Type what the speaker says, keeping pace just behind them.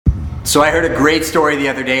So I heard a great story the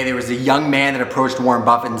other day. There was a young man that approached Warren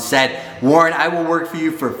Buffett and said, "Warren, I will work for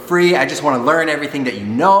you for free. I just want to learn everything that you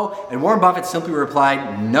know." And Warren Buffett simply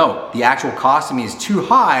replied, "No, the actual cost to me is too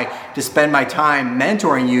high to spend my time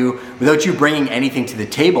mentoring you without you bringing anything to the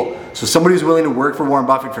table." So somebody was willing to work for Warren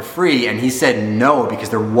Buffett for free, and he said no because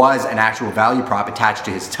there was an actual value prop attached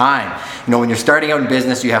to his time. You know, when you're starting out in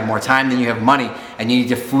business, you have more time than you have money, and you need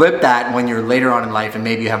to flip that when you're later on in life and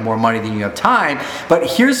maybe you have more money than you have time. But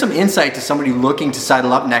here's some insight to somebody looking to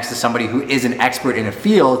sidle up next to somebody who is an expert in a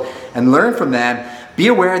field and learn from them. Be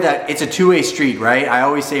aware that it's a two-way street, right? I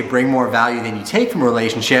always say bring more value than you take from a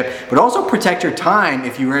relationship, but also protect your time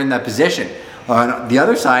if you are in that position. On the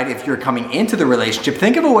other side, if you're coming into the relationship,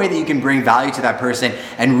 think of a way that you can bring value to that person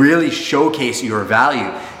and really showcase your value.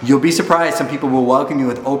 You'll be surprised, some people will welcome you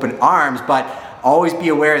with open arms, but always be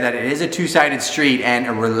aware that it is a two-sided street and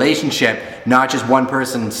a relationship, not just one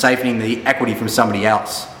person siphoning the equity from somebody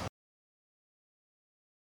else.